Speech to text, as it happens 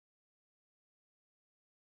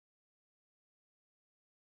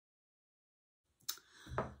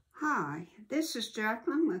Hi, this is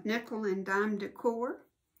Jacqueline with Nickel and Dime Decor,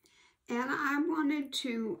 and I wanted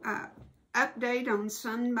to update on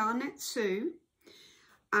Bonnet Sue.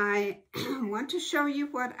 I want to show you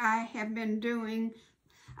what I have been doing.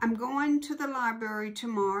 I'm going to the library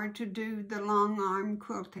tomorrow to do the long arm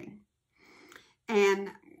quilting,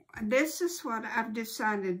 and this is what I've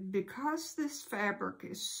decided. Because this fabric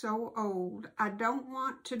is so old, I don't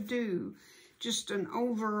want to do just an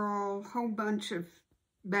overall whole bunch of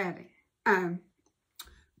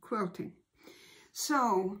quilting.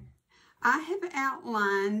 So I have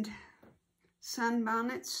outlined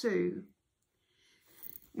Bonnet Sue,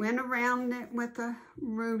 went around it with a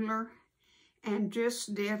ruler and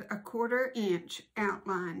just did a 1/4 inch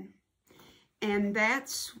outline. And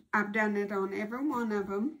I've done it on every one of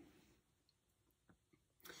them.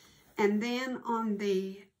 And then on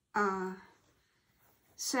the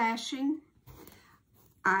sashing,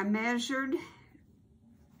 I measured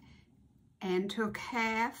and took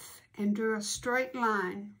half and drew a straight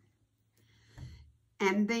line.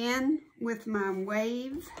 And then with my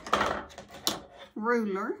wave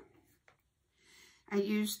ruler, I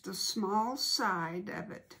used the small side of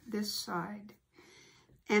it, this side,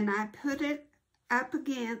 and I put it up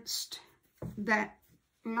against that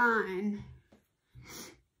line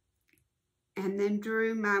and then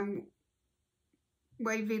drew my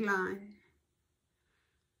wavy line.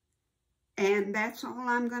 And that's all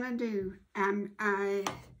I'm going to do. I'm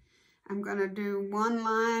going to do one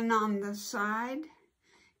line on the side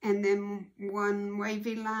and then one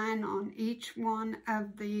wavy line on each one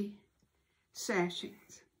of the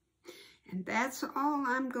sashings. And that's all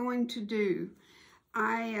I'm going to do.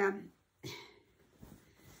 I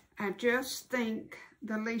just think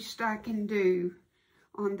the least I can do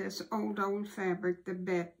on this old fabric, the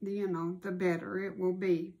better it will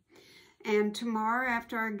be. And tomorrow,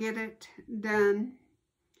 after I get it done,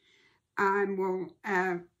 I will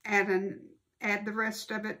add the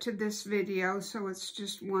rest of it to this video, so it's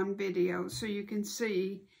just one video, so you can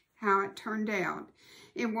see how it turned out.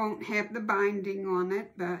 It won't have the binding on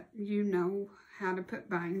it, but you know how to put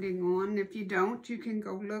binding on. If you don't, you can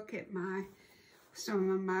go look at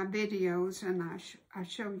some of my videos, and I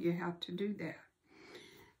show you how to do that.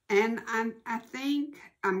 And I think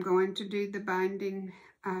I'm going to do the binding,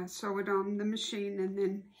 sew it on the machine and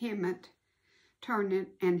then hem it, turn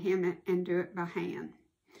it and hem it and do it by hand.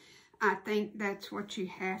 I think that's what you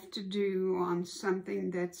have to do on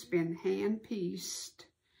something that's been hand-pieced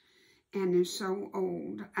and is so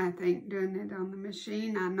old. I think doing it on the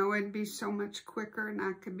machine, I know it'd be so much quicker and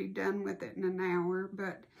I could be done with it in an hour,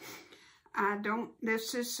 but I don't.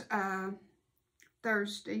 This is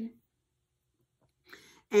Thursday,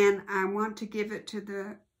 and I want to give it to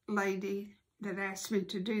the lady that asked me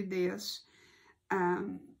to do this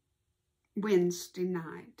Wednesday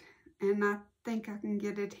night. And I think I can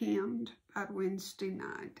get it hemmed by Wednesday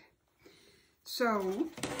night. So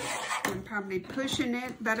I'm probably pushing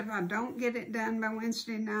it, but if I don't get it done by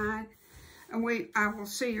Wednesday night, I will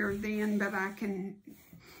see her then, but I can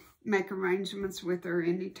make arrangements with her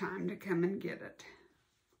anytime to come and get it.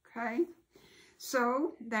 Okay?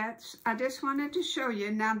 So I just wanted to show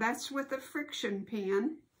you. Now that's with a friction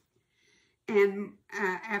pen. And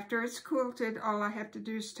after it's quilted, all I have to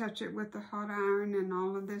do is touch it with the hot iron and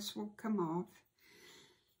all of this will come off.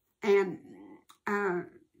 And,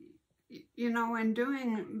 you know, in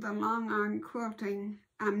doing the long arm quilting,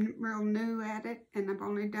 I'm real new at it, and I've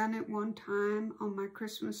only done it one time on my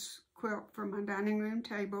Christmas quilt for my dining room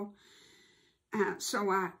table.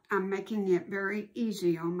 So I'm making it very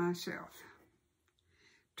easy on myself,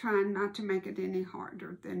 trying not to make it any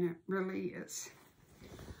harder than it really is.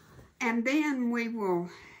 And then we will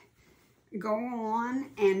go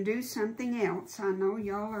on and do something else. I know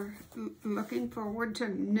y'all are looking forward to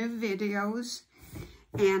new videos,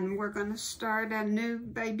 and we're going to start a new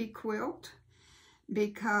baby quilt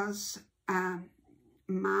because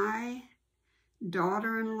my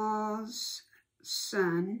daughter-in-law's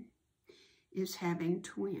son is having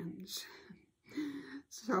twins.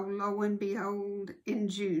 So lo and behold, in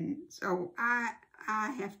June. So I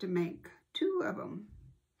have to make 2 of them.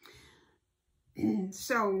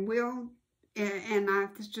 So and I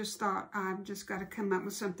just thought I've just got to come up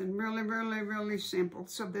with something really simple.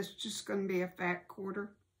 So this is just going to be a fat 1/4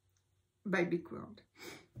 baby quilt.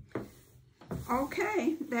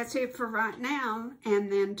 Okay, that's it for right now. And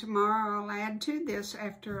then tomorrow I'll add to this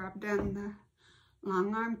after I've done the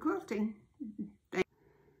long arm quilting.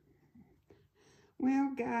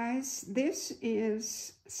 Well, guys, this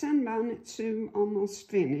is Bonnet Sue almost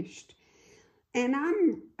finished. And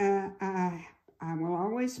I will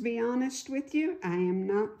always always be honest with you. I am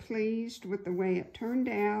not pleased with the way it turned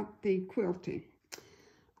out, the quilting.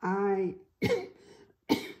 I,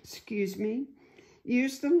 excuse me,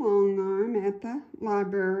 used the long arm at the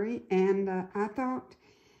library, and I thought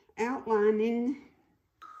outlining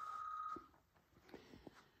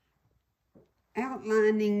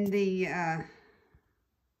the,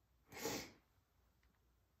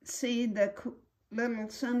 see the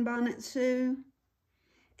little Bonnet Sue,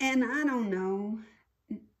 and I don't know,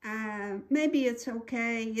 maybe it's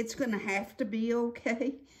okay. It's going to have to be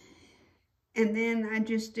okay. And then I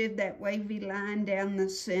just did that wavy line down the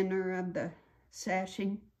center of the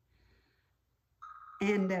sashing.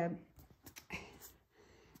 And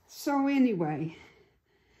so anyway,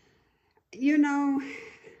 you know,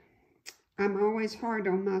 I'm always hard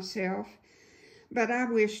on myself, but I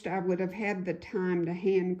wished I would have had the time to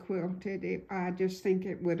hand quilt it. I just think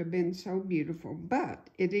it would have been so beautiful, but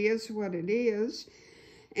it is what it is.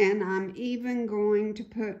 And I'm even going to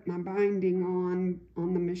put my binding on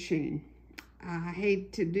the machine. I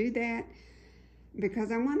hate to do that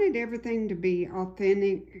because I wanted everything to be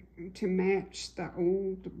authentic, to match the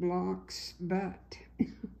old blocks, but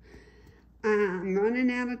I'm running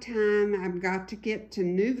out of time. I've got to get to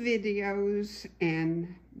new videos,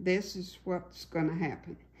 and this is what's going to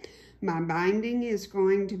happen. My binding is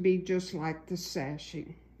going to be just like the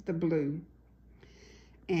sashing, the blue.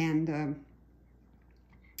 And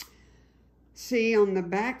see, on the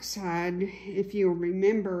back side, if you'll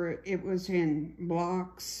remember, it was in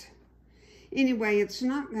blocks. Anyway, it's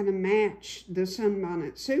not going to match the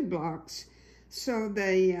Bonnet Sue blocks, so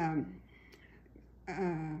the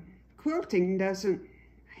quilting doesn't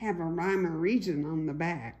have a rhyme or reason on the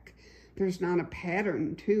back. There's not a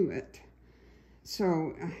pattern to it,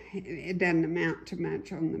 so it doesn't amount to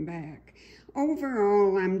much on the back.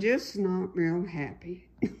 Overall, I'm just not real happy.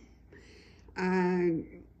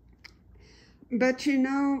 But you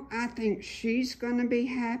know, I think she's going to be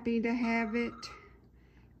happy to have it.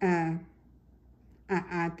 I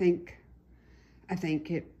think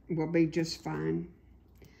it will be just fine.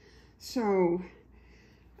 So,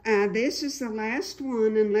 this is the last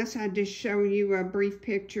one, unless I just show you a brief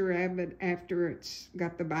picture of it after it's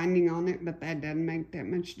got the binding on it, but that doesn't make that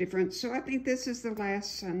much difference. So I think this is the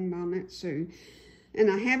last Bonnet Sue. And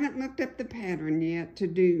I haven't looked up the pattern yet to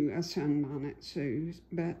do a Bonnet Sue,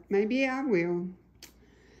 but maybe I will.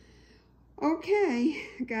 Okay,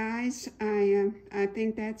 guys, I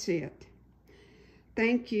think that's it.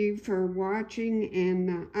 Thank you for watching,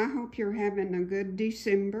 and I hope you're having a good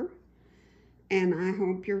December. And I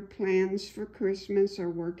hope your plans for Christmas are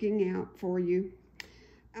working out for you.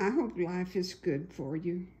 I hope life is good for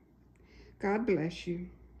you. God bless you.